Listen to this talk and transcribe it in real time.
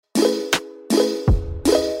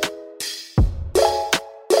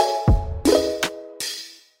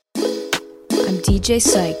DJ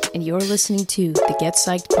Psyched, and you're listening to the Get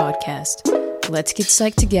Psyched podcast. Let's get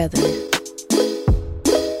psyched together.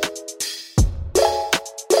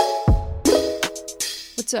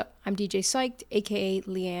 What's up? I'm DJ Psyched, aka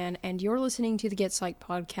Leanne, and you're listening to the Get Psyched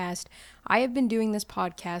podcast. I have been doing this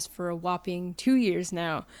podcast for a whopping 2 years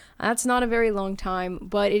now. That's not a very long time,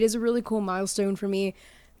 but it is a really cool milestone for me.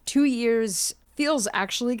 2 years feels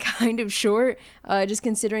actually kind of short, just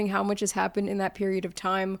considering how much has happened in that period of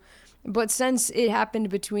time. But since it happened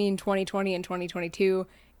between 2020 and 2022,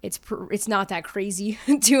 it's not that crazy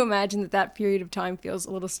to imagine that period of time feels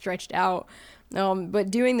a little stretched out. But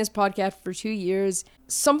doing this podcast for 2 years,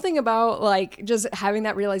 something about like just having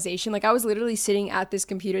that realization, like I was literally sitting at this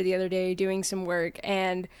computer the other day doing some work,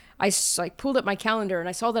 and I like pulled up my calendar and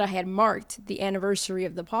I saw that I had marked the anniversary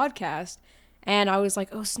of the podcast, and I was like,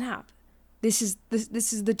 oh snap. This is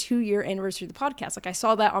the 2-year anniversary of the podcast. Like I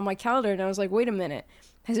saw that on my calendar and I was like, wait a minute,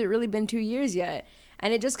 has it really been 2 years yet?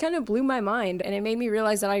 And it just kind of blew my mind, and it made me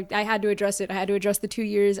realize that I had to address it. I had to address the 2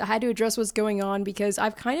 years. I had to address what's going on, because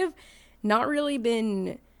I've kind of not really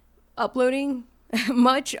been uploading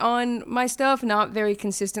much on my stuff, not very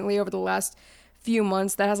consistently over the last few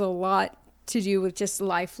months. That has a lot to do with just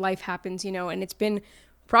life. Life happens, you know, and it's been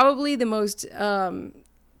probably the most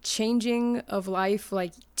changing of life,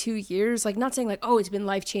 like 2 years. Like, not saying like, oh, it's been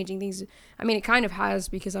life-changing things. I mean, it kind of has,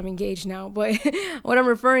 because I'm engaged now, but what I'm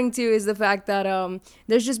referring to is the fact that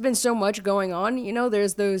there's just been so much going on, you know.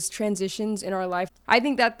 There's those transitions in our life. I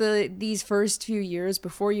think that these first few years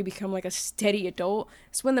before you become like a steady adult,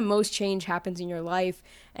 it's when the most change happens in your life.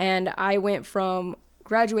 And I went from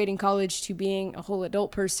graduating college to being a whole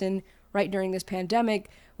adult person right during this pandemic,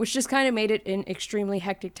 which just kind of made it an extremely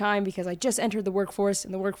hectic time, because I just entered the workforce,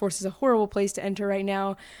 and the workforce is a horrible place to enter right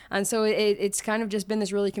now. And so it's kind of just been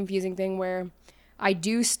this really confusing thing where I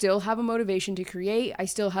do still have a motivation to create. I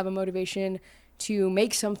still have a motivation to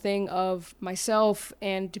make something of myself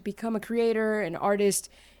and to become a creator, an artist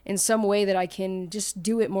in some way that I can just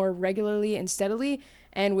do it more regularly and steadily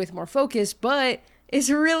and with more focus. But it's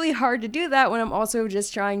really hard to do that when I'm also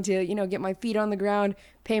just trying to, you know, get my feet on the ground,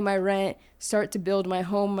 pay my rent, start to build my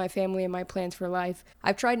home, my family, and my plans for life.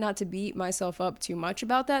 I've tried not to beat myself up too much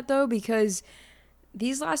about that, though, because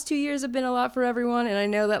these last 2 years have been a lot for everyone, and I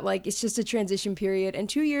know that, like, it's just a transition period, and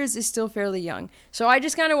 2 years is still fairly young. So I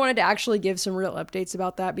just kind of wanted to actually give some real updates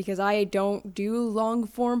about that, because I don't do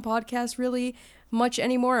long-form podcasts really much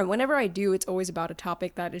anymore, and whenever I do, it's always about a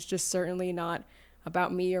topic that is just certainly not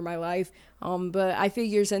about me or my life. But I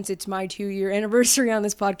figure since it's my 2-year anniversary on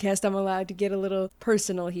this podcast, I'm allowed to get a little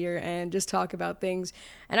personal here and just talk about things.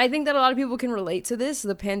 And I think that a lot of people can relate to this.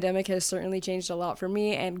 The pandemic has certainly changed a lot for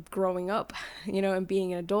me, and growing up, you know, and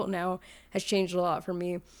being an adult now has changed a lot for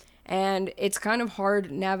me. And it's kind of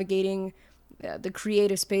hard navigating the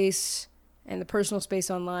creative space and the personal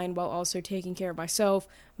space online while also taking care of myself,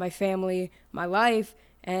 my family, my life,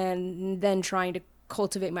 and then trying to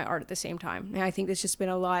cultivate my art at the same time. And I think there's just been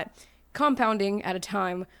a lot compounding at a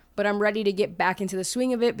time, but I'm ready to get back into the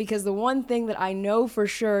swing of it, because the one thing that I know for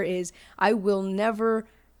sure is I will never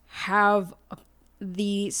have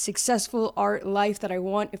the successful art life that I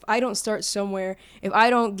want if I don't start somewhere. If I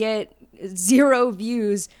don't get 0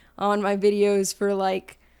 views on my videos for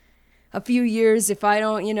like a few years, if I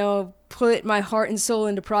don't, you know, put my heart and soul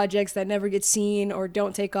into projects that never get seen or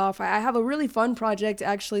don't take off. I have a really fun project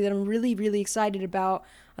actually that I'm really, really excited about,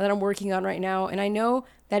 that I'm working on right now. And I know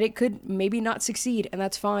that it could maybe not succeed, and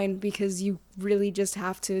that's fine, because you really just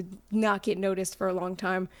have to not get noticed for a long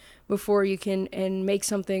time before you can and make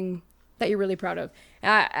something that you're really proud of.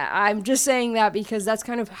 I'm just saying that because that's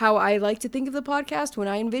kind of how I like to think of the podcast when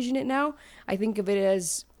I envision it now. I think of it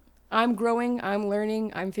as I'm growing, I'm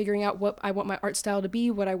learning, I'm figuring out what I want my art style to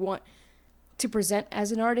be, what I want to present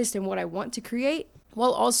as an artist, and what I want to create,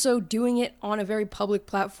 while also doing it on a very public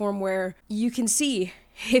platform where you can see,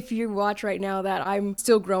 if you watch right now, that I'm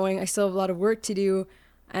still growing, I still have a lot of work to do,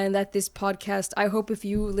 and that this podcast, I hope if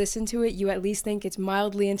you listen to it, you at least think it's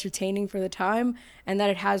mildly entertaining for the time, and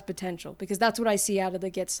that it has potential, because that's what I see out of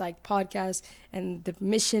the Get Psyched podcast and the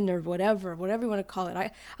mission, or whatever you want to call it.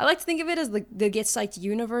 I like to think of it as the Get Psyched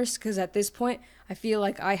universe, because at this point, I feel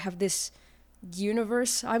like I have this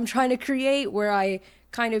universe I'm trying to create where I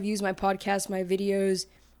kind of use my podcast, my videos,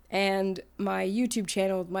 and my YouTube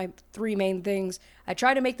channel, my 3 main things. I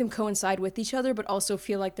try to make them coincide with each other, but also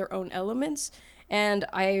feel like their own elements. And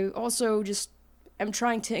I also just am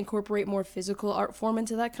trying to incorporate more physical art form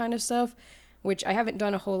into that kind of stuff, which I haven't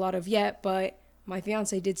done a whole lot of yet, but my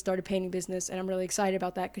fiance did start a painting business, and I'm really excited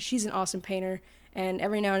about that because she's an awesome painter. And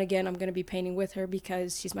every now and again, I'm going to be painting with her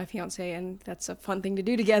because she's my fiance, and that's a fun thing to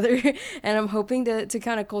do together. And I'm hoping to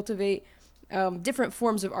kind of cultivate different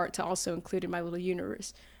forms of art to also include in my little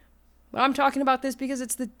universe. But I'm talking about this because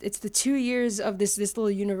it's the 2 years of this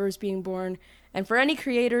little universe being born. And for any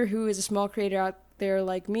creator who is a small creator out there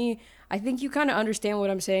like me, I think you kind of understand what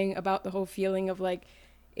I'm saying about the whole feeling of like,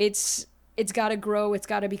 it's got to grow, it's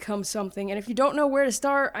got to become something. And if you don't know where to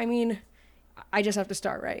start, I mean, I just have to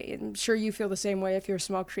start, right? I'm sure you feel the same way if you're a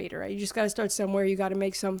small creator, right? You just got to start somewhere, you got to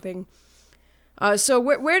make something. So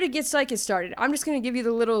where did Get Psych get started? I'm just going to give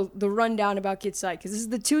you the rundown about Get Psych, because this is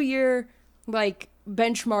the 2-year, like,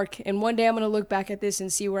 benchmark, and one day I'm going to look back at this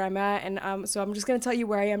and see where I'm at, and so I'm just going to tell you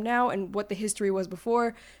where I am now and what the history was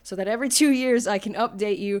before, so that every 2 years I can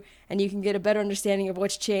update you and you can get a better understanding of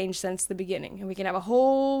what's changed since the beginning, and we can have a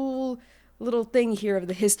whole little thing here of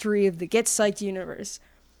the history of the Get Psyched universe.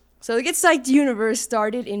 So the Get Psyched universe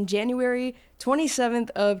started in January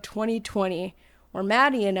 27th of 2020, where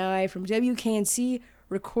Maddie and I from WKNC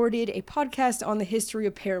recorded a podcast on the history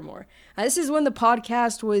of Paramore. Now, this is when the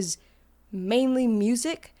podcast was mainly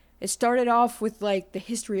music. It started off with like the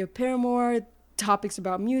history of Paramore, topics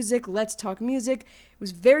about music, let's talk music. It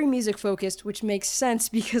was very music focused, which makes sense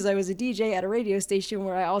because I was a DJ at a radio station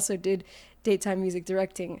where I also did daytime music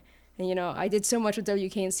directing. And you know, I did so much with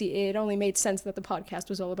WKNC, it only made sense that the podcast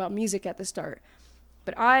was all about music at the start.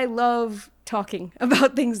 But I love talking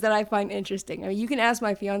about things that I find interesting. I mean, you can ask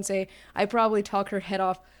my fiance, I probably talk her head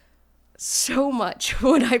off so much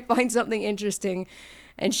when I find something interesting,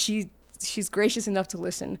 and she's gracious enough to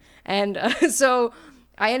listen. And so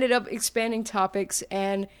I ended up expanding topics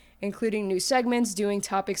and including new segments, doing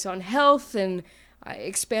topics on health, and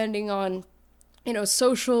expanding on, you know,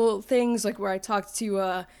 social things, like where I talked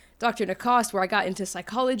to Dr. Nacoste, where I got into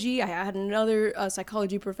psychology. I had another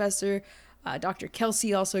psychology professor, Dr.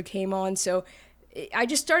 Kelsey also came on. So I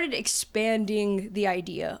just started expanding the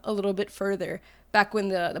idea a little bit further back when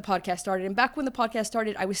the podcast started. And back when the podcast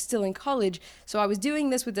started, I was still in college. So I was doing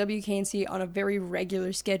this with WKNC on a very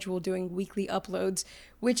regular schedule, doing weekly uploads,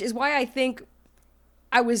 which is why I think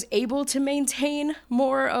I was able to maintain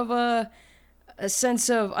more of a sense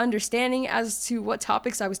of understanding as to what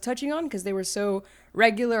topics I was touching on, because they were so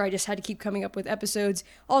regular. I just had to keep coming up with episodes.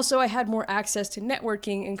 Also, I had more access to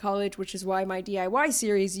networking in college, which is why my DIY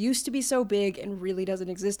series used to be so big and really doesn't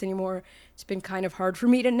exist anymore. It's been kind of hard for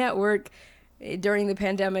me to network during the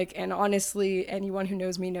pandemic, and honestly, anyone who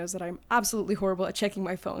knows me knows that I'm absolutely horrible at checking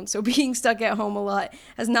my phone. So being stuck at home a lot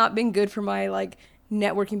has not been good for my like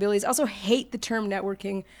networking abilities. I also hate the term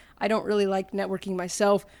networking. I don't really like networking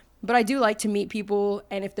myself, but I do like to meet people,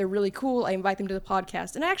 and if they're really cool, I invite them to the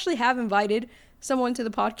podcast. And I actually have invited someone to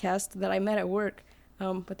the podcast that I met at work,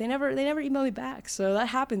 but they never email me back, so that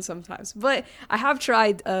happens sometimes. But I have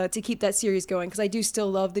tried to keep that series going, because I do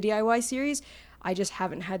still love the DIY series. I just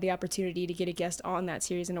haven't had the opportunity to get a guest on that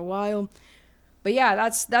series in a while. But yeah,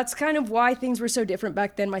 that's kind of why things were so different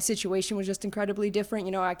back then. My situation was just incredibly different.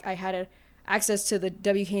 You know, I had access to the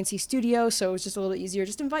WKNC studio, so it was just a little easier.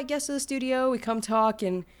 Just invite guests to the studio, we come talk,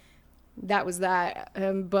 and that was that.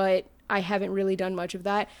 But I haven't really done much of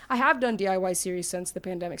that. I have done DIY series since the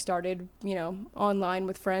pandemic started, you know, online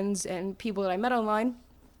with friends and people that I met online.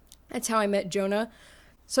 That's how I met Jonah.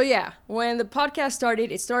 So yeah, when the podcast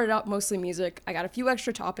started, it started out mostly music. I got a few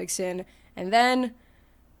extra topics in, and then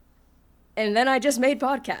I just made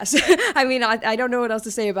podcasts. I mean, I don't know what else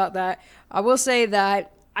to say about that. I will say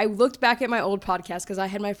that I looked back at my old podcast, because I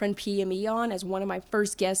had my friend PME on as one of my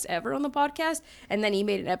first guests ever on the podcast, and then he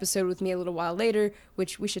made an episode with me a little while later,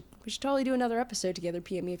 which we should totally do another episode together,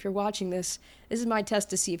 PME. If you're watching this is my test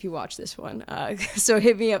to see if you watch this one. So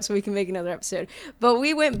hit me up so we can make another episode. But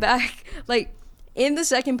we went back, like, in the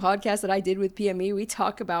second podcast that I did with PME, we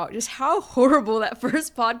talk about just how horrible that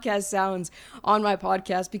first podcast sounds on my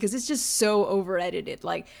podcast, because it's just so over edited.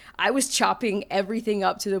 Like, I was chopping everything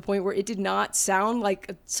up to the point where it did not sound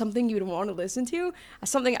like something you would want to listen to.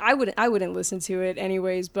 Something I wouldn't listen to it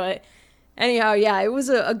anyways. But anyhow, yeah, it was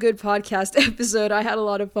a good podcast episode. I had a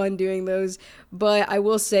lot of fun doing those, but I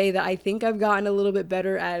will say that I think I've gotten a little bit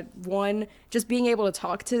better at, one, just being able to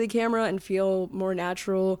talk to the camera and feel more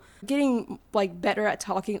natural, getting like better at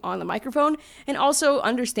talking on the microphone, and also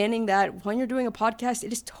understanding that when you're doing a podcast,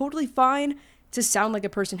 it is totally fine to sound like a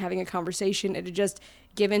person having a conversation and to just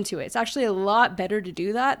give into it. It's actually a lot better to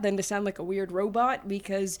do that than to sound like a weird robot,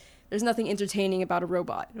 because there's nothing entertaining about a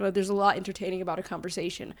robot. There's a lot entertaining about a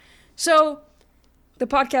conversation. So the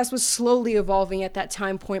podcast was slowly evolving at that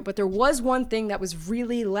time point, but there was one thing that was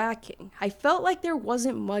really lacking. I felt like there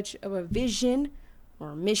wasn't much of a vision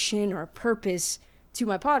or a mission or a purpose to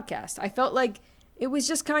my podcast. I felt like it was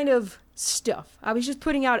just kind of stuff. I was just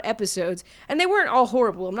putting out episodes, and they weren't all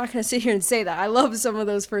horrible. I'm not going to sit here and say that. I love some of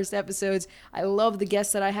those first episodes. I love the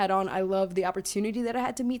guests that I had on. I love the opportunity that I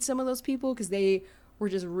had to meet some of those people because they were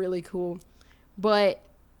just really cool. But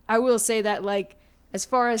I will say that, like, as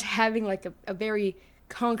far as having like a very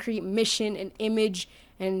concrete mission and image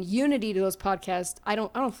and unity to those podcasts, I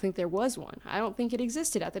don't think there was one. I don't think it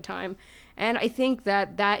existed at the time. And I think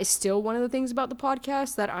that is still one of the things about the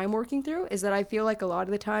podcast that I'm working through, is that I feel like a lot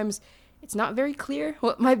of the times it's not very clear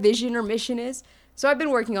what my vision or mission is. So I've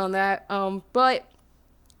been working on that. But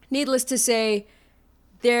needless to say,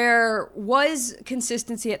 there was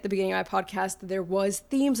consistency at the beginning of my podcast. There was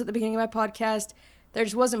themes at the beginning of my podcast. There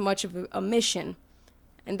just wasn't much of a mission.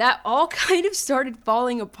 And that all kind of started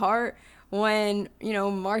falling apart when,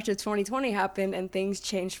 March of 2020 happened and things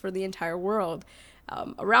changed for the entire world.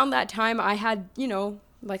 Around that time, I had,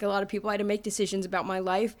 like a lot of people, I had to make decisions about my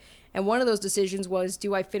life. And one of those decisions was,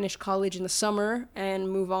 do I finish college in the summer and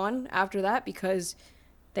move on after that? Because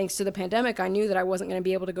thanks to the pandemic, I knew that I wasn't going to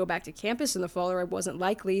be able to go back to campus in the fall, or I wasn't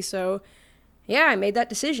likely. So yeah, I made that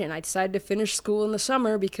decision. I decided to finish school in the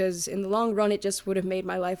summer because in the long run, it just would have made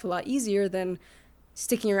my life a lot easier than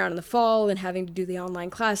sticking around in the fall and having to do the online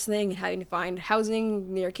class thing and having to find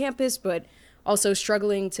housing near campus, but also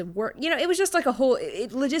struggling to work. It was just like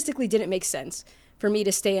it logistically didn't make sense for me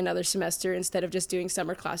to stay another semester instead of just doing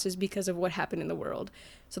summer classes because of what happened in the world.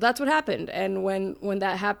 So that's what happened. And when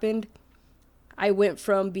that happened, I went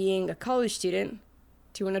from being a college student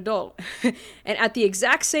to an adult. And at the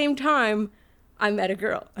exact same time, I met a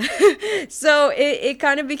girl. So it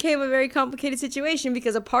kind of became a very complicated situation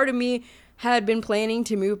because a part of me had been planning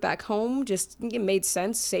to move back home. Just, it made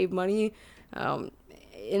sense, save money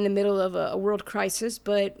in the middle of a world crisis.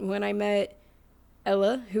 But when I met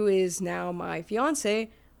Ella, who is now my fiance,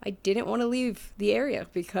 I didn't want to leave the area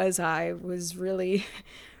because I was really,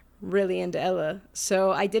 really into Ella.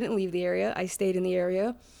 So I didn't leave the area. I stayed in the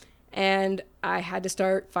area and I had to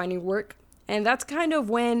start finding work. And that's kind of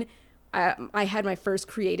when I had my first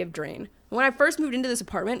creative drain. When I first moved into this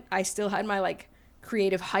apartment, I still had my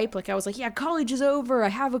creative hype. I was like, yeah, college is over. I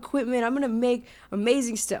have equipment. I'm going to make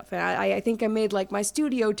amazing stuff. And I think I made my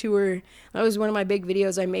studio tour. That was one of my big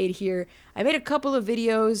videos I made here. I made a couple of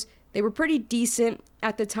videos. They were pretty decent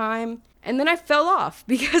at the time. And then I fell off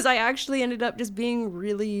because I actually ended up just being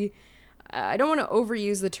really, I don't want to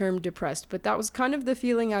overuse the term depressed, but that was kind of the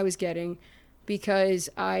feeling I was getting because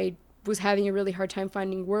I was having a really hard time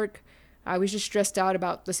finding work. I was just stressed out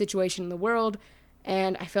about the situation in the world.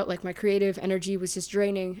 And I felt like my creative energy was just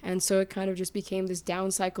draining. And so it kind of just became this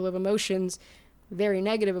down cycle of emotions, very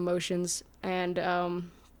negative emotions. And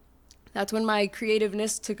that's when my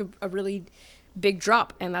creativeness took a really big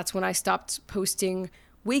drop. And that's when I stopped posting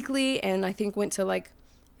weekly. And I think went to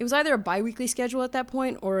it was either a bi-weekly schedule at that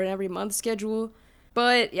point or an every month schedule.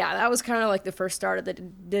 But yeah, that was kind of the first start of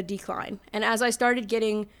the decline. And as I started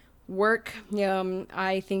getting work,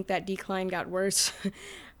 I think that decline got worse.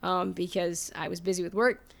 Because I was busy with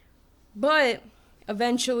work. But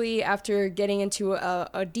eventually, after getting into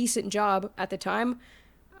a decent job at the time,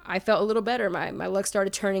 I felt a little better. My luck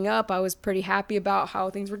started turning up. I was pretty happy about how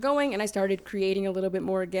things were going, and I started creating a little bit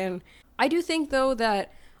more again. I do think, though,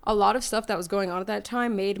 that a lot of stuff that was going on at that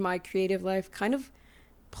time made my creative life kind of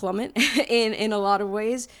plummet in a lot of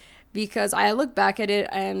ways, because I look back at it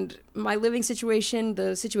and my living situation,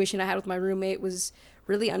 the situation I had with my roommate, was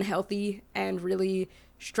really unhealthy and really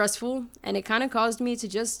stressful, and it kind of caused me to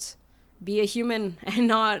just be a human and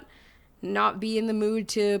not be in the mood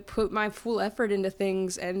to put my full effort into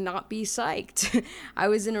things and not be psyched. I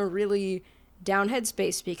was in a really down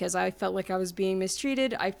headspace because I felt like I was being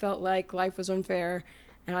mistreated. I felt like life was unfair,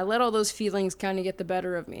 and I let all those feelings kind of get the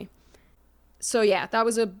better of me. So yeah, that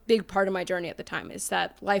was a big part of my journey at the time, is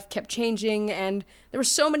that life kept changing and there were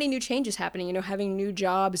so many new changes happening, having new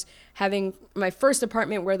jobs, having my first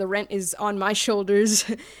apartment where the rent is on my shoulders,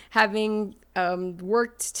 having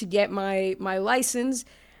worked to get my license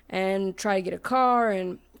and try to get a car.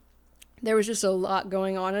 And there was just a lot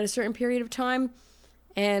going on at a certain period of time.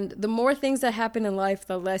 And the more things that happened in life,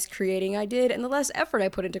 the less creating I did and the less effort I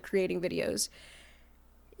put into creating videos.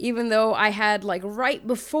 Even though I had, right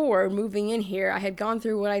before moving in here, I had gone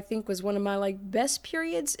through what I think was one of my, best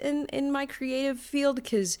periods in my creative field,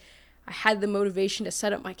 because I had the motivation to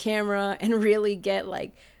set up my camera and really get,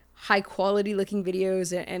 high quality looking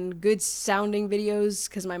videos and good sounding videos,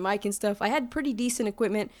 because my mic and stuff, I had pretty decent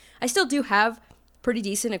equipment. I still do have pretty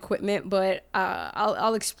decent equipment, but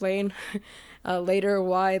I'll explain later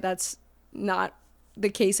why that's not the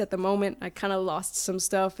case at the moment. I kind of lost some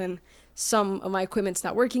stuff and some of my equipment's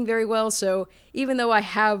not working very well. So even though I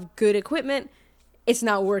have good equipment, it's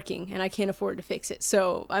not working and I can't afford to fix it.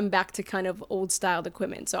 So I'm back to kind of old styled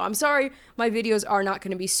equipment. So I'm sorry my videos are not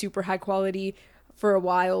going to be super high quality for a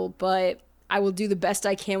while, but I will do the best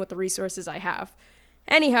I can with the resources I have.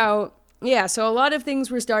 Anyhow, yeah, so a lot of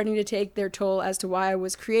things were starting to take their toll as to why I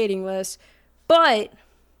was creating less, but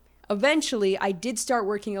eventually I did start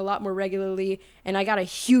working a lot more regularly and I got a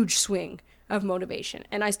huge swing of motivation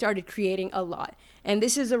and I started creating a lot. And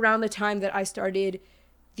this is around the time that I started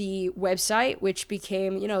the website, which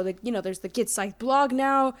became, there's the Get Psyched blog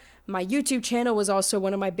now. My YouTube channel was also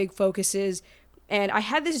one of my big focuses. And I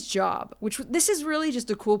had this job, which this is really just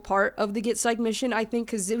a cool part of the Get Psyched mission, I think,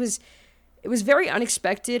 because it was very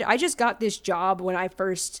unexpected. I just got this job when I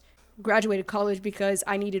first graduated college because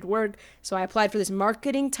I needed work. So I applied for this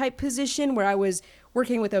marketing type position where I was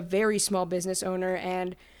working with a very small business owner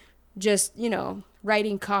and just,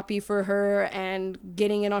 writing copy for her and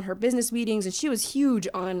getting in on her business meetings. And she was huge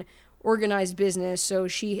on organized business. So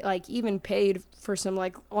she even paid for some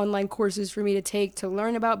online courses for me to take to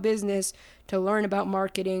learn about business, to learn about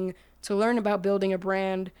marketing, to learn about building a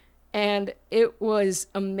brand. And it was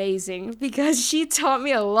amazing because she taught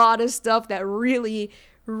me a lot of stuff that really,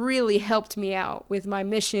 really helped me out with my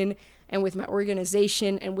mission and with my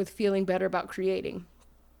organization and with feeling better about creating.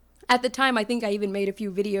 At the time, I think I even made a few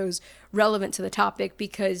videos relevant to the topic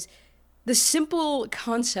because the simple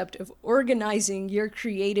concept of organizing your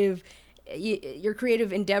creative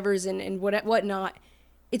endeavors and whatnot,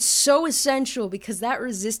 it's so essential because that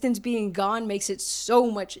resistance being gone makes it so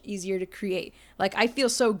much easier to create. I feel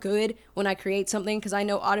so good when I create something because I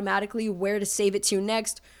know automatically where to save it to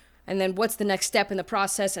next and then what's the next step in the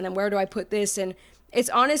process and then where do I put this. And it's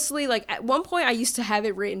honestly at one point I used to have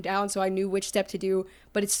it written down so I knew which step to do,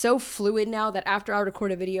 but it's so fluid now that after I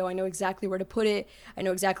record a video, I know exactly where to put it. I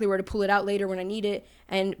know exactly where to pull it out later when I need it.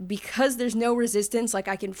 And because there's no resistance,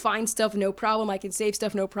 I can find stuff no problem. I can save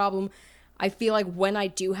stuff no problem. I feel like when I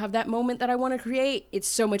do have that moment that I want to create, it's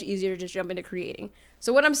so much easier to just jump into creating.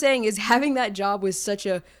 So what I'm saying is having that job was such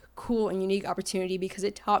a cool and unique opportunity because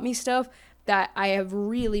it taught me stuff that I have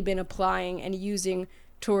really been applying and using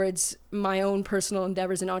towards my own personal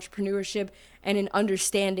endeavors in entrepreneurship and in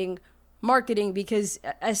understanding marketing, because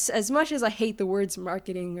as much as I hate the words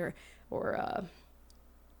marketing or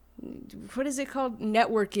what is it called?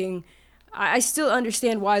 Networking, I still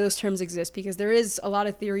understand why those terms exist because there is a lot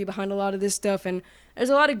of theory behind a lot of this stuff and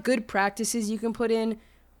there's a lot of good practices you can put in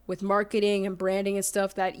with marketing and branding and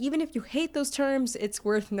stuff that even if you hate those terms, it's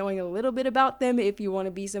worth knowing a little bit about them if you want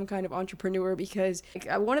to be some kind of entrepreneur. Because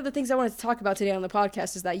one of the things I wanted to talk about today on the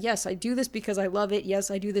podcast is that, yes, I do this because I love it.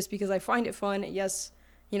 Yes, I do this because I find it fun. Yes,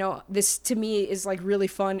 this to me is really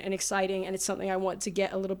fun and exciting. And it's something I want to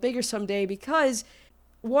get a little bigger someday because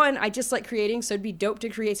one, I just like creating, so it'd be dope to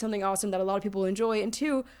create something awesome that a lot of people enjoy. And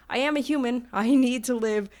two, I am a human. I need to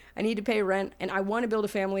live. I need to pay rent, and I want to build a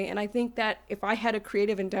family. And I think that if I had a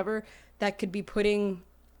creative endeavor that could be putting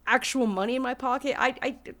actual money in my pocket,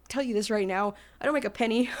 I tell you this right now, I don't make a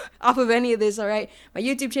penny off of any of this, all right? My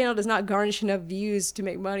YouTube channel does not garnish enough views to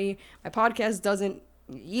make money. My podcast doesn't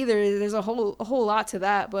either. There's a whole lot to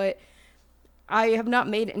that, but I have not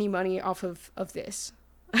made any money off of this.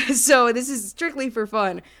 So this is strictly for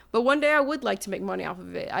fun. But one day I would like to make money off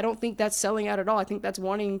of it. I don't think that's selling out at all. I think that's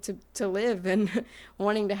wanting to live and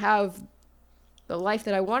wanting to have the life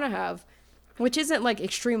that I want to have, which isn't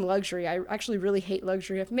extreme luxury. I actually really hate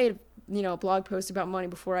luxury. I've made, a blog post about money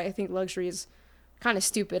before. I think luxury is kind of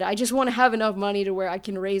stupid. I just want to have enough money to where I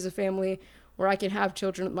can raise a family, where I can have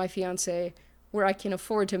children with my fiance, where I can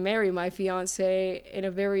afford to marry my fiance in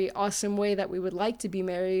a very awesome way that we would like to be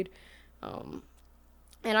married.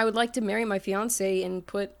 And I would like to marry my fiance and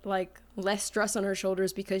put less stress on her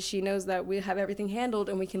shoulders because she knows that we have everything handled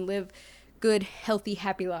and we can live good, healthy,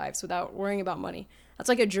 happy lives without worrying about money.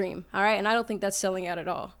 That's a dream, all right? And I don't think that's selling out at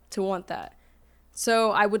all to want that.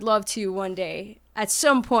 So I would love to one day, at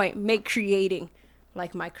some point, make creating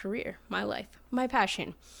my career, my life, my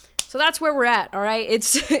passion. So that's where we're at, all right?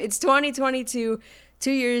 It's 2022,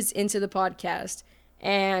 2 years into the podcast.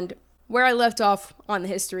 And where I left off on the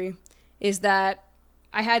history is that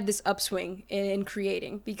I had this upswing in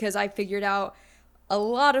creating because I figured out a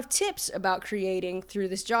lot of tips about creating through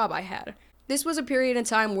this job I had. This was a period in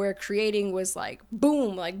time where creating was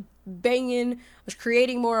boom, banging. I was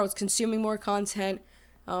creating more, I was consuming more content.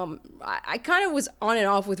 I kind of was on and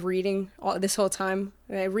off with reading this whole time.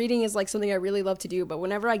 Reading is something I really love to do, but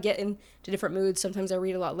whenever I get into different moods, sometimes I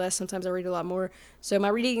read a lot less, sometimes I read a lot more. So my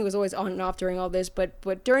reading was always on and off during all this,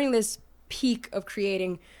 but during this peak of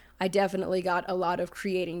creating, I definitely got a lot of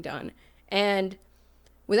creating done. And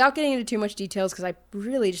without getting into too much details, because I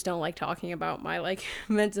really just don't like talking about my like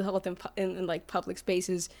mental health in like public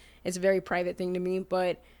spaces. It's a very private thing to me,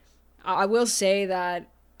 but I will say that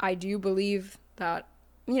I do believe that,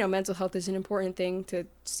 mental health is an important thing to,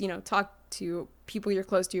 talk to people you're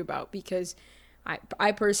close to about, because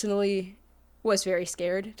I personally was very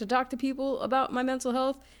scared to talk to people about my mental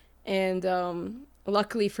health. And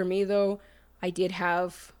luckily for me, though, I did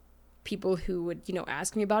have people who would,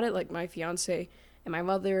 ask me about it, like my fiance and my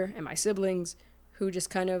mother and my siblings, who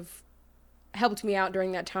just kind of helped me out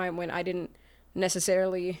during that time when I didn't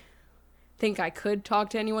necessarily think I could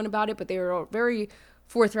talk to anyone about it, but they were very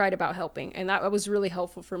forthright about helping, and that was really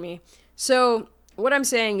helpful for me. So what I'm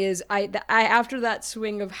saying is, I after that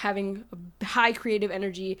swing of having a high creative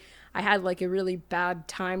energy, I had like a really bad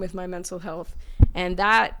time with my mental health, and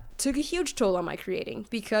that took a huge toll on my creating,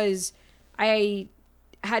 because I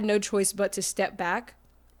had no choice but to step back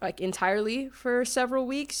like entirely for several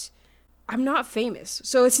weeks. I'm not famous,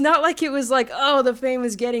 so it's not like it was like, oh, the fame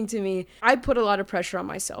is getting to me. I put a lot of pressure on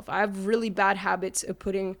myself. I have really bad habits of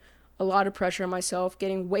putting a lot of pressure on myself,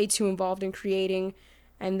 getting way too involved in creating,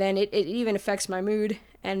 and then it even affects my mood,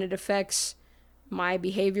 and it affects my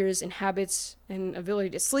behaviors and habits and ability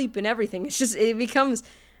to sleep and everything. It's just, it becomes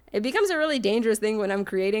a really dangerous thing when I'm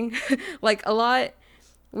creating like a lot,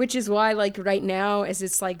 which is why like right now, as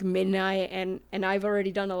it's like midnight and I've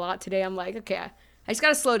already done a lot today, I'm like, okay, I just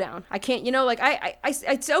gotta slow down. I can't, like I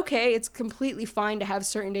it's okay. It's completely fine to have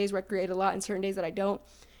certain days where I create a lot and certain days that I don't.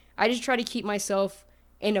 I just try to keep myself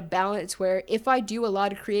in a balance where if I do a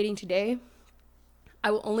lot of creating today,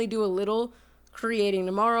 I will only do a little creating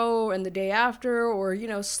tomorrow and the day after, or,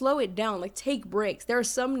 slow it down, like take breaks. There are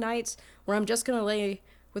some nights where I'm just gonna lay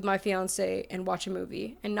with my fiance and watch a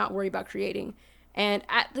movie and not worry about creating. And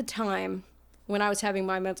at the time when I was having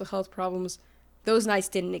my mental health problems, those nights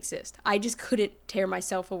didn't exist. I just couldn't tear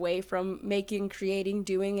myself away from making, creating,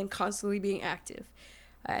 doing, and constantly being active.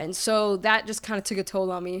 And so that just kind of took a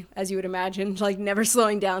toll on me, as you would imagine. Like, never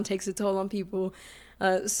slowing down takes a toll on people.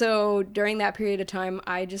 So during that period of time,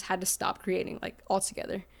 I just had to stop creating, like,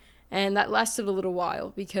 altogether. And that lasted a little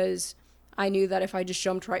while, because I knew that if I just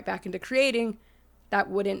jumped right back into creating, that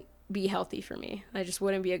wouldn't be healthy for me. That just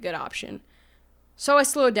wouldn't be a good option. So I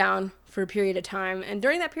slowed down for a period of time. And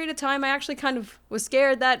during that period of time, I actually kind of was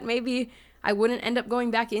scared that maybe I wouldn't end up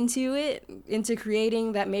going back into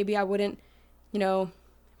creating, that maybe I wouldn't,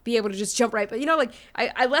 be able to just jump right. But,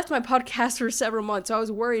 I left my podcast for several months, so I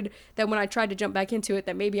was worried that when I tried to jump back into it,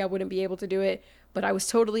 that maybe I wouldn't be able to do it. But I was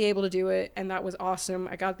totally able to do it, and that was awesome.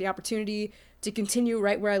 I got the opportunity to continue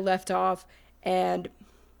right where I left off, and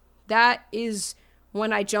that is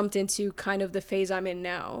when I jumped into kind of the phase I'm in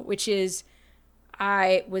now, which is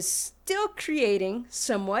I was still creating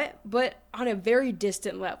somewhat, but on a very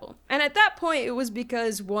distant level. And at that point, it was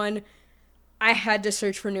because, one, I had to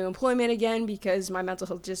search for new employment again, because my mental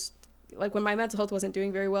health when my mental health wasn't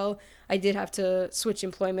doing very well, I did have to switch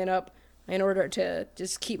employment up in order to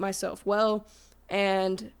just keep myself well.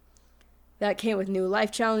 And that came with new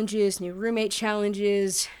life challenges, new roommate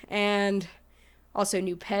challenges, and also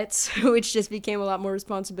new pets, which just became a lot more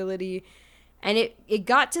responsibility. And it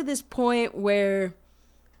got to this point where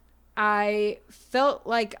I felt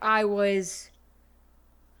like I was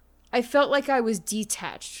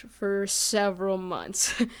detached for several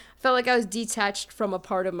months. I felt like I was detached from a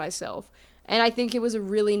part of myself. And I think it was a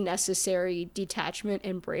really necessary detachment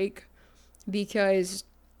and break, because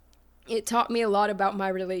it taught me a lot about my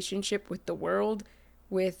relationship with the world,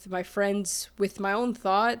 with my friends, with my own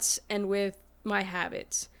thoughts, and with my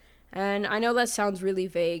habits. And I know that sounds really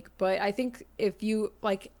vague, but I think if you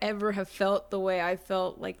ever have felt the way I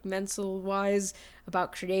felt, like mental wise,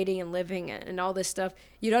 about creating and living and all this stuff,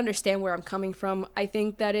 you'd understand where I'm coming from. I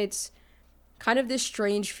think that it's kind of this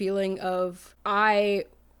strange feeling of, I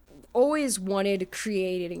always wanted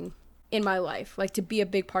creating in my life, like to be a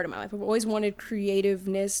big part of my life. I've always wanted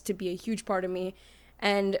creativeness to be a huge part of me.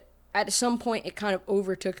 And at some point it kind of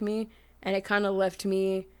overtook me, and it kind of left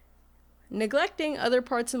me neglecting other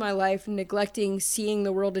parts of my life, neglecting seeing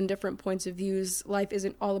the world in different points of views. Life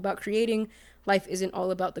isn't all about creating. Life isn't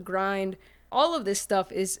all about the grind. All of this stuff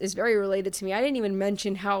is very related to me. I didn't even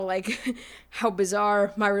mention how how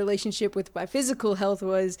bizarre my relationship with my physical health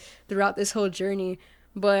was throughout this whole journey.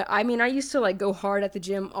 But I mean, I used to go hard at the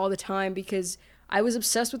gym all the time because I was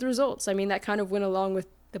obsessed with results. I mean, that kind of went along with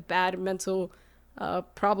the bad mental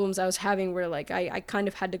problems I was having, where I kind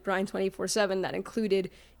of had to grind 24/7. That included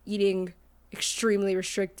eating extremely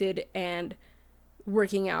restricted and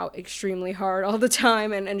working out extremely hard all the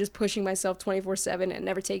time, and just pushing myself 24/7 and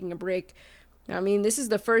never taking a break. I mean, this is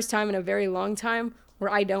the first time in a very long time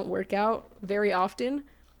where I don't work out very often.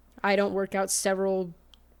 I don't work out several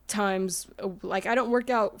times. Like, I don't work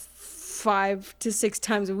out 5 to 6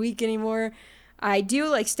 times a week anymore. I do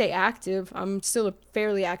like stay active. I'm still a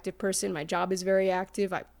fairly active person. My job is very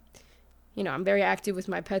active. I'm very active with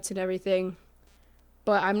my pets and everything.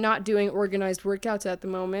 But I'm not doing organized workouts at the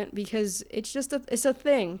moment because it's a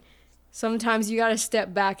thing. Sometimes you gotta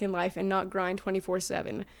step back in life and not grind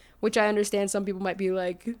 24/7, which I understand some people might be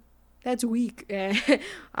like, that's weak.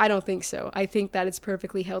 I don't think so. I think that it's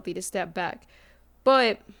perfectly healthy to step back.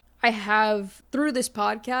 But I have, through this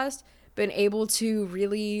podcast, been able to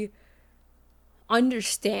really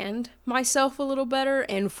understand myself a little better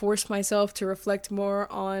and force myself to reflect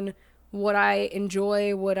more on what I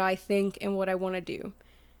enjoy, what I think, and what I want to do.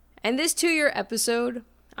 And this 2-year episode,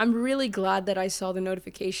 I'm really glad that I saw the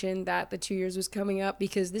notification that the 2 years was coming up,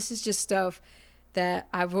 because this is just stuff that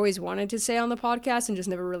I've always wanted to say on the podcast and just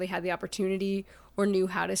never really had the opportunity or knew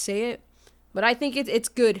how to say it. But I think it's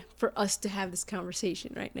good for us to have this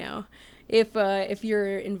conversation right now. If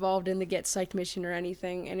you're involved in the Get Psyched mission or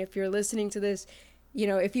anything, and if you're listening to this,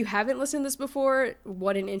 if you haven't listened to this before,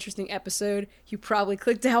 what an interesting episode. You probably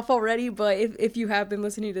clicked off already, but if you have been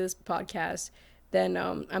listening to this podcast, then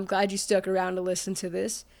I'm glad you stuck around to listen to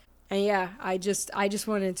this. And yeah, I just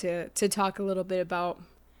wanted to talk a little bit about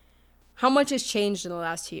how much has changed in the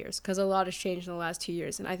last 2 years, because a lot has changed in the last 2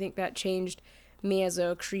 years, and I think that changed me as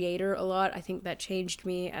a creator a lot. I think that changed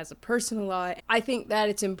me as a person a lot. I think that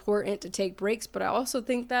it's important to take breaks, but I also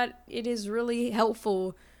think that it is really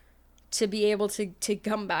helpful to be able to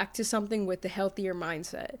come back to something with a healthier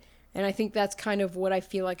mindset. And I think that's kind of what I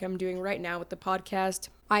feel like I'm doing right now with the podcast.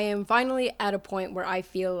 I am finally at a point where I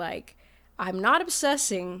feel like I'm not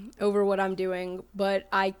obsessing over what I'm doing, but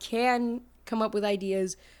I can come up with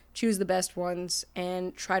ideas, choose the best ones,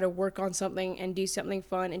 and try to work on something and do something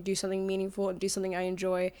fun and do something meaningful and do something I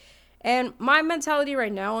enjoy. And my mentality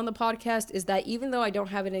right now on the podcast is that even though I don't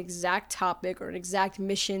have an exact topic or an exact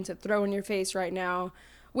mission to throw in your face right now,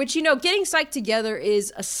 which, getting psyched together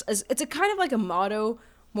is it's a kind of like a motto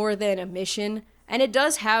more than a mission, and it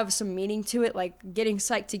does have some meaning to it, like getting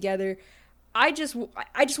psyched together. I just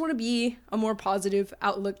want to be a more positive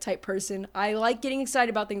outlook type person. I like getting excited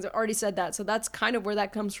about things. I already said that, so that's kind of where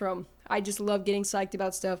that comes from. I just love getting psyched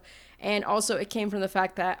about stuff, and also it came from the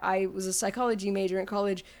fact that I was a psychology major in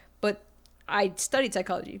college, but I studied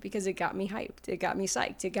psychology because it got me hyped, it got me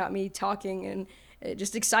psyched, it got me talking and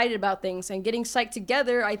just excited about things. And getting psyched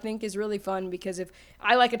together, I think, is really fun, because if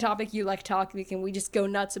I like a topic, you like a topic, and we just go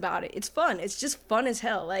nuts about it. It's fun. It's just fun as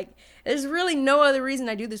hell. Like, there's really no other reason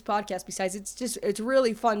I do this podcast besides it's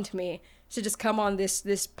really fun to me to just come on this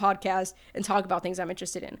podcast and talk about things I'm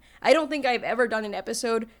interested in. I don't think I've ever done an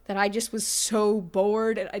episode that I just was so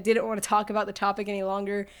bored and I didn't want to talk about the topic any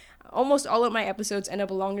longer. Almost all of my episodes end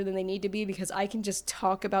up longer than they need to be, because I can just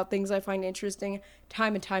talk about things I find interesting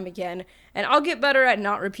time and time again. And I'll get better at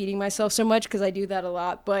not repeating myself so much, because I do that a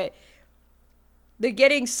lot. But the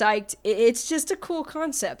getting psyched, it's just a cool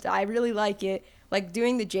concept. I really like it. Like,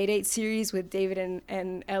 doing the J-Date series with David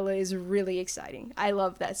and Ella is really exciting. I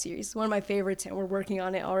love that series. It's one of my favorites, and we're working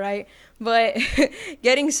on it, all right? But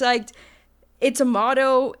getting psyched, it's a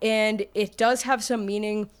motto, and it does have some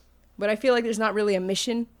meaning, but I feel like there's not really a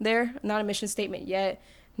mission there, not a mission statement yet.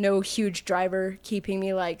 No huge driver keeping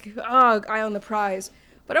me like, eye on the prize.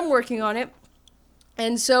 But I'm working on it.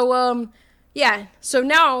 And so, so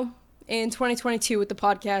now in 2022 with the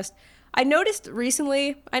podcast, I noticed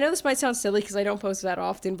recently, I know this might sound silly because I don't post that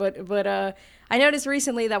often, but I noticed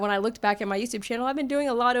recently that when I looked back at my YouTube channel, I've been doing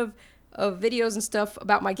a lot of videos and stuff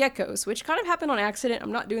about my geckos, which kind of happened on accident.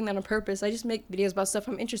 I'm not doing that on purpose. I just make videos about stuff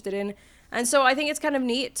I'm interested in. And so I think it's kind of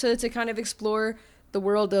neat to kind of explore the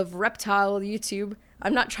world of reptile YouTube.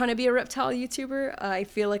 I'm not trying to be a reptile YouTuber. I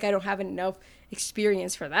feel like I don't have enough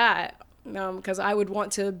experience for that, because I would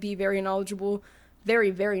want to be very knowledgeable, very,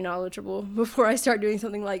 very knowledgeable before I start doing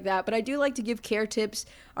something like that. But I do like to give care tips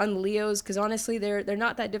on Leos, because honestly, they're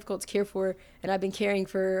not that difficult to care for. And I've been caring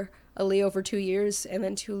for a Leo for 2 years, and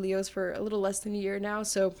then 2 Leos for a little less than a year now.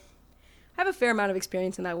 So I have a fair amount of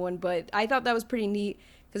experience in that one, but I thought that was pretty neat,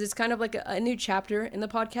 because it's kind of like a new chapter in the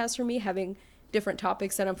podcast for me, having different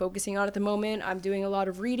topics that I'm focusing on at the moment. I'm doing a lot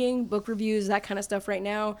of reading, book reviews, that kind of stuff right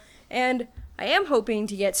now. And I am hoping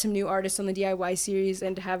to get some new artists on the DIY series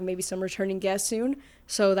and to have maybe some returning guests soon.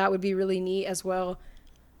 So that would be really neat as well.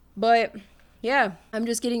 But yeah, I'm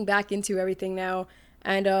just getting back into everything now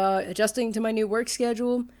and adjusting to my new work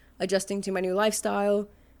schedule, adjusting to my new lifestyle.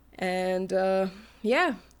 And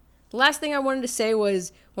yeah, the last thing I wanted to say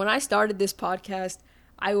was, when I started this podcast,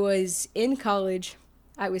 I was in college.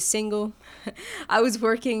 I was single. I was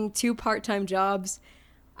working 2 part-time jobs.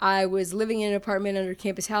 I was living in an apartment under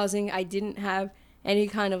campus housing. I didn't have any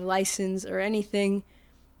kind of license or anything.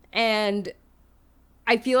 And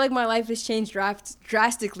I feel like my life has changed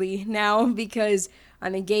drastically now because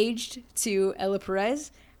I'm engaged to Ella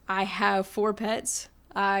Perez. I have 4 pets.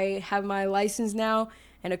 I have my license now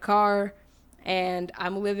and a car, and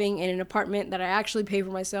I'm living in an apartment that I actually pay for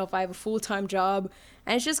myself. I have a full-time job,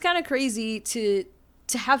 and it's just kind of crazy to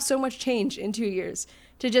have so much change in 2 years,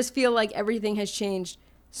 to just feel like everything has changed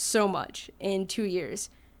so much in 2 years.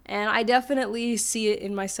 And I definitely see it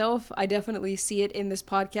in myself. I definitely see it in this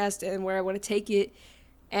podcast and where I want to take it.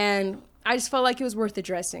 And I just felt like it was worth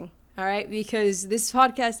addressing, all right? Because this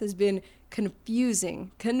podcast has been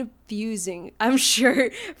confusing. I'm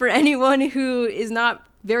sure for anyone who is not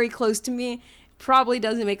very close to me, probably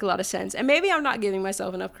doesn't make a lot of sense. And maybe I'm not giving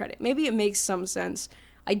myself enough credit. Maybe it makes some sense.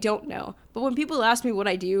 I don't know. But when people ask me what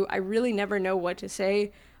I do, I really never know what to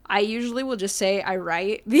say. I usually will just say I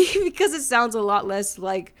write because it sounds a lot less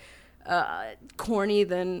like corny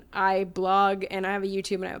than I blog and I have a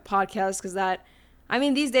YouTube and I have a podcast,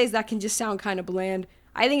 because these days that can just sound kind of bland.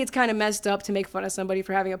 I think it's kind of messed up to make fun of somebody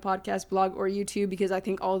for having a podcast, blog, or YouTube, because I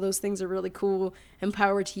think all those things are really cool and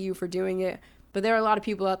power to you for doing it. But there are a lot of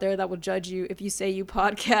people out there that will judge you if you say you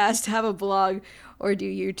podcast, have a blog, or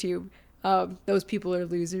do YouTube. Those people are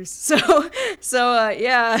losers. So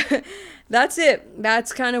yeah, that's it.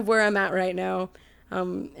 That's kind of where I'm at right now.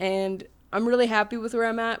 And I'm really happy with where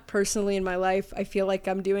I'm at personally in my life. I feel like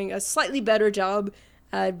I'm doing a slightly better job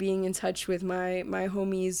at being in touch with my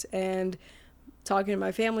homies and talking to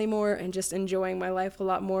my family more and just enjoying my life a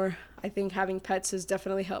lot more. I think having pets has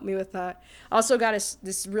definitely helped me with that. I also got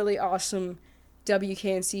this really awesome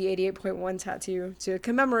WKNC 88.1 tattoo to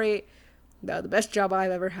commemorate the best job I've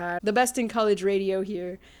ever had, the best in college radio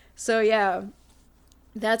here. So yeah,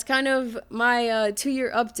 that's kind of my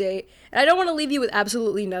 2-year update. And I don't want to leave you with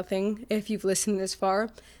absolutely nothing if you've listened this far.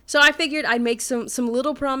 So I figured I'd make some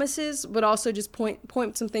little promises, but also just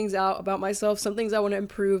point some things out about myself, some things I want to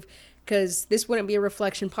improve, because this wouldn't be a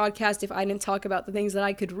reflection podcast if I didn't talk about the things that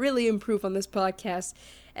I could really improve on this podcast.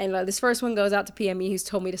 And this first one goes out to PME, who's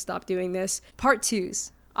told me to stop doing this. Part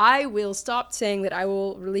 2s. I will stop saying that I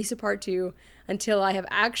will release a part 2 until I have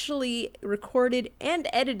actually recorded and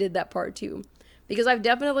edited that part 2. Because I've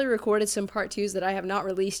definitely recorded some part 2s that I have not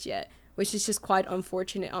released yet, which is just quite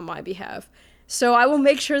unfortunate on my behalf. So I will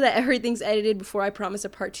make sure that everything's edited before I promise a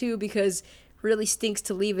part 2, because it really stinks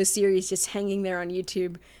to leave a series just hanging there on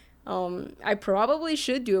YouTube. I probably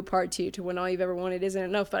should do a part 2 to When All You've Ever Wanted Isn't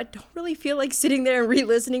Enough, but I don't really feel like sitting there and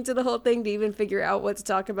re-listening to the whole thing to even figure out what to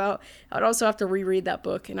talk about. I'd also have to reread that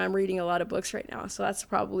book, and I'm reading a lot of books right now, so that's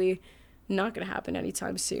probably not going to happen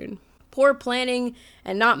anytime soon. Poor planning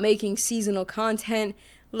and not making seasonal content.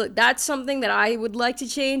 Look, that's something that I would like to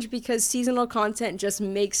change, because seasonal content just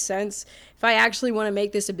makes sense. If I actually want to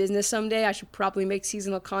make this a business someday, I should probably make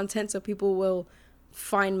seasonal content so people will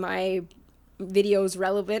find my videos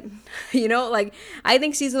relevant. I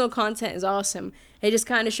think seasonal content is awesome. It just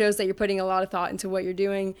kind of shows that you're putting a lot of thought into what you're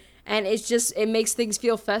doing, and it makes things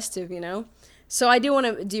feel festive, So I do want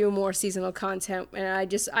to do more seasonal content, and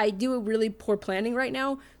I do really poor planning right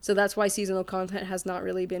now, so that's why seasonal content has not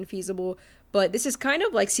really been feasible. But this is kind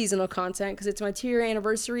of like seasonal content because it's my 2-year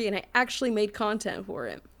anniversary and I actually made content for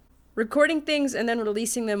it. Recording things and then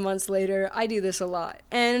releasing them months later, I do this a lot.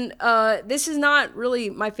 And this is not really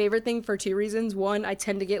my favorite thing for 2 reasons. One, I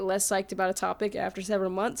tend to get less psyched about a topic after several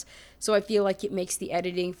months, so I feel like it makes the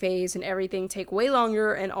editing phase and everything take way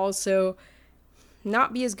longer, and also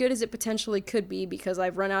not be as good as it potentially could be because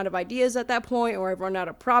I've run out of ideas at that point, or I've run out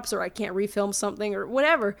of props, or I can't refilm something, or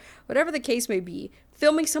whatever the case may be.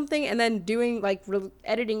 Filming something and then doing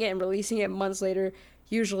editing it and releasing it months later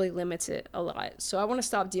usually limits it a lot. So I want to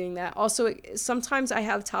stop doing that. Also, sometimes I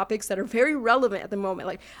have topics that are very relevant at the moment.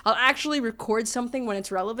 Like, I'll actually record something when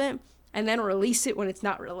it's relevant and then release it when it's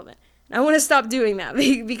not relevant. And I want to stop doing that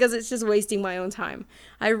because it's just wasting my own time.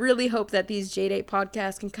 I really hope that these J-Date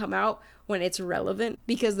podcasts can come out when it's relevant,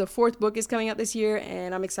 because the 4th book is coming out this year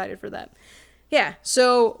and I'm excited for that. Yeah,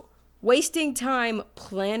 so wasting time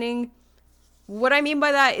planning. What I mean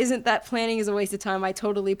by that isn't that planning is a waste of time. I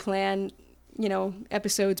totally plan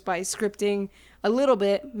episodes by scripting a little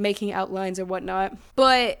bit, making outlines and whatnot.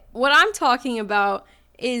 But what I'm talking about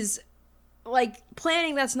is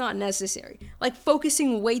planning that's not necessary.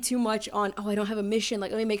 Focusing way too much on, I don't have a mission.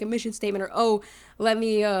 Let me make a mission statement, or let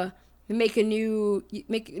me make a new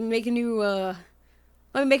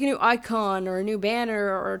icon or a new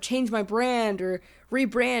banner, or change my brand or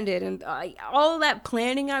rebrand it. And all that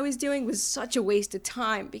planning I was doing was such a waste of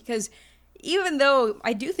time, because even though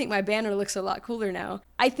I do think my banner looks a lot cooler now,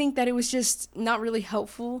 I think that it was just not really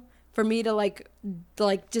helpful for me to like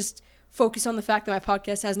just focus on the fact that my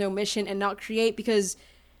podcast has no mission and not create, because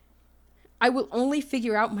I will only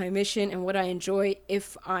figure out my mission and what I enjoy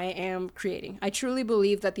if I am creating. I truly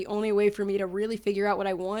believe that the only way for me to really figure out what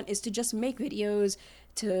I want is to just make videos,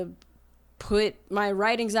 to put my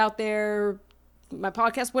writings out there, my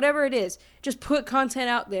podcast, whatever it is. Just put content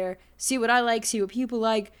out there, see what I like, see what people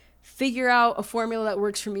like, figure out a formula that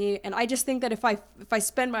works for me. And I just think that if I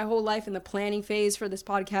spend my whole life in the planning phase for this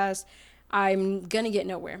podcast, I'm gonna get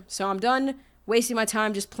nowhere. So I'm done wasting my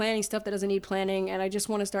time just planning stuff that doesn't need planning, and I just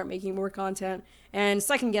want to start making more content and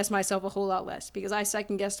second guess myself a whole lot less, because I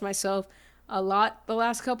second guessed myself a lot the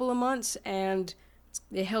last couple of months and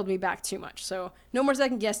it held me back too much. So no more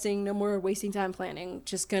second guessing, no more wasting time planning,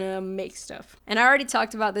 just gonna make stuff. And I already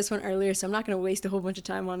talked about this one earlier, so I'm not gonna waste a whole bunch of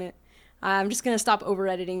time on it. I'm just gonna stop over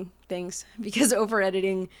editing things, because over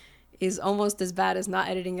editing is almost as bad as not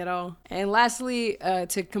editing at all. And lastly,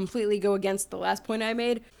 to completely go against the last point I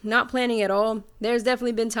made, not planning at all. There's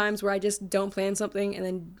definitely been times where I just don't plan something and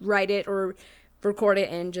then write it or record it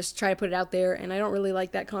and just try to put it out there. And I don't really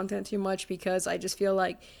like that content too much, because I just feel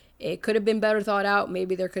like it could have been better thought out.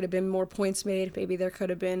 Maybe there could have been more points made. Maybe there could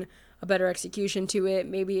have been a better execution to it.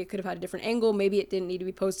 Maybe it could have had a different angle. Maybe it didn't need to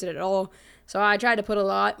be posted at all. So I tried to put a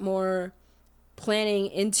lot more planning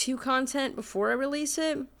into content before I release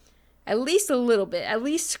it. At least a little bit. At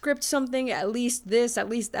least script something. At least this. At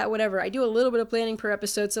least that. Whatever. I do a little bit of planning per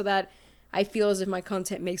episode so that I feel as if my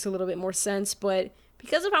content makes a little bit more sense. But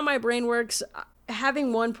because of how my brain works,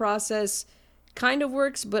 having one process kind of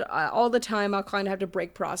works, but all the time I'll kind of have to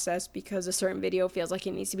break process because a certain video feels like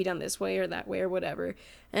it needs to be done this way or that way or whatever.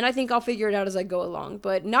 And I think I'll figure it out as I go along.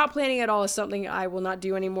 But not planning at all is something I will not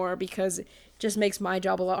do anymore, because it just makes my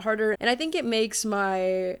job a lot harder. And I think it makes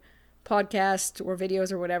my podcast or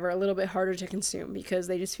videos or whatever a little bit harder to consume, because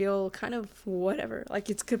they just feel kind of whatever, like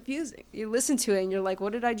it's confusing. You listen to it and you're like,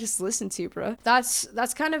 what did I just listen to, bro? That's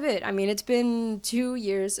kind of it. I mean, it's been 2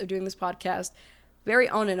 years of doing this podcast, very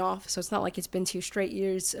on and off, so it's not like it's been 2 straight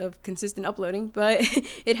years of consistent uploading, but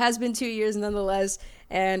it has been 2 years nonetheless,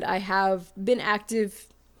 and I have been active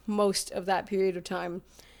most of that period of time.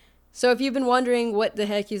 So if you've been wondering what the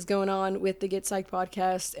heck is going on with the Get Psyched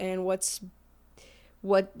podcast and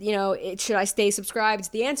should I stay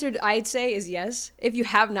subscribed? The answer I'd say is yes. If you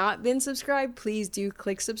have not been subscribed, please do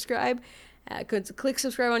click subscribe. Click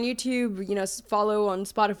subscribe on YouTube, follow on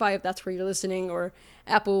Spotify if that's where you're listening, or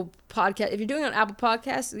Apple Podcast. If you're doing it on Apple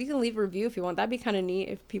Podcasts, you can leave a review if you want. That'd be kind of neat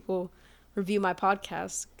if people review my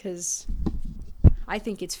podcast, because I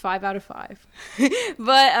think it's 5 out of 5.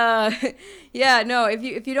 But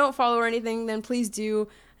if you don't follow or anything, then please do,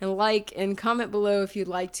 and like and comment below if you'd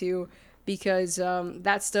like to, because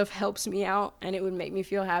that stuff helps me out, and it would make me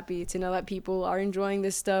feel happy to know that people are enjoying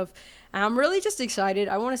this stuff. And I'm really just excited.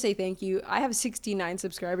 I want to say thank you. I have 69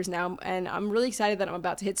 subscribers now, and I'm really excited that I'm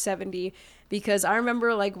about to hit 70, because I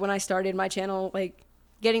remember when I started my channel,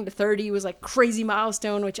 getting to 30 was crazy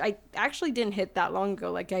milestone, which I actually didn't hit that long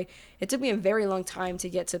ago. It took me a very long time to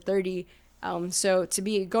get to 30. So to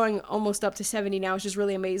be going almost up to 70 now is just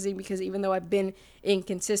really amazing, because even though I've been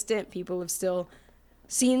inconsistent, people have still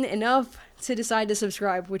seen enough to decide to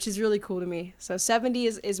subscribe, which is really cool to me. So 70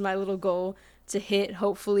 is my little goal to hit,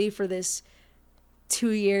 hopefully, for this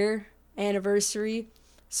 2-year anniversary.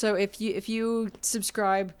 So if you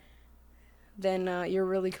subscribe, then you're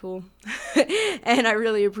really cool. And I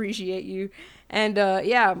really appreciate you. And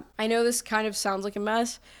I know this kind of sounds like a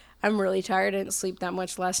mess. I'm really tired. I didn't sleep that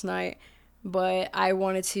much last night, but I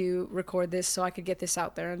wanted to record this so I could get this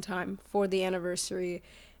out there in time for the anniversary.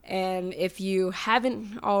 And if you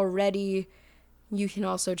haven't already, you can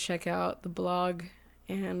also check out the blog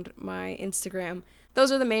and my Instagram.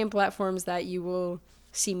 Those are the main platforms that you will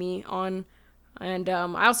see me on. And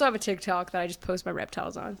I also have a TikTok that I just post my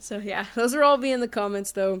reptiles on. So yeah, those will all be in the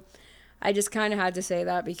comments, though. I just kind of had to say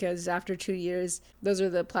that, because after 2 years, those are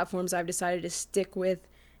the platforms I've decided to stick with,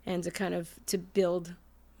 and to build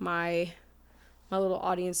my little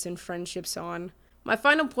audience and friendships on. My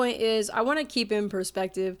final point is, I want to keep in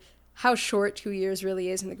perspective how short 2 years really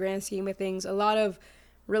is in the grand scheme of things. A lot of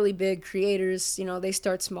really big creators, they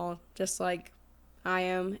start small, just like I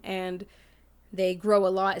am, and they grow a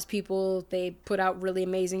lot as people. They put out really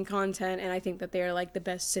amazing content, and I think that they're the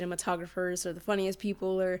best cinematographers or the funniest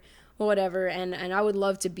people or whatever, and I would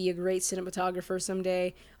love to be a great cinematographer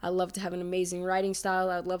someday. I'd love to have an amazing writing style.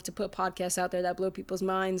 I'd love to put podcasts out there that blow people's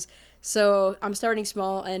minds. So I'm starting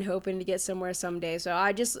small and hoping to get somewhere someday. So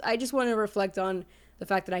I just want to reflect on the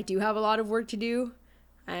fact that I do have a lot of work to do,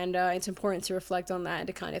 And it's important to reflect on that and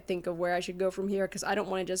to kind of think of where I should go from here, because I don't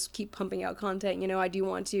want to just keep pumping out content. I do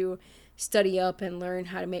want to study up and learn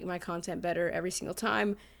how to make my content better every single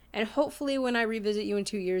time. And hopefully when I revisit you in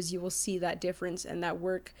 2 years, you will see that difference and that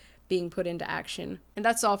work being put into action. And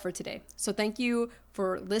that's all for today. So thank you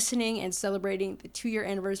for listening and celebrating the 2-year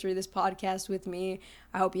anniversary of this podcast with me.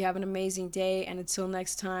 I hope you have an amazing day, and until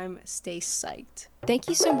next time, stay psyched. Thank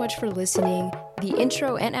you so much for listening. The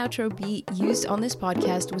intro and outro beat used on this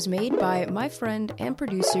podcast was made by my friend and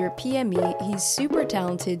producer, PME. He's super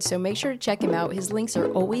talented, so make sure to check him out. His links are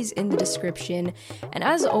always in the description. And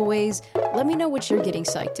as always, let me know what you're getting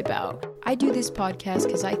psyched about. I do this podcast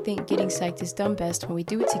because I think getting psyched is done best when we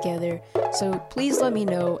do it together. So please let me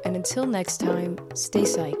know, and until next time, stay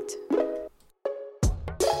psyched.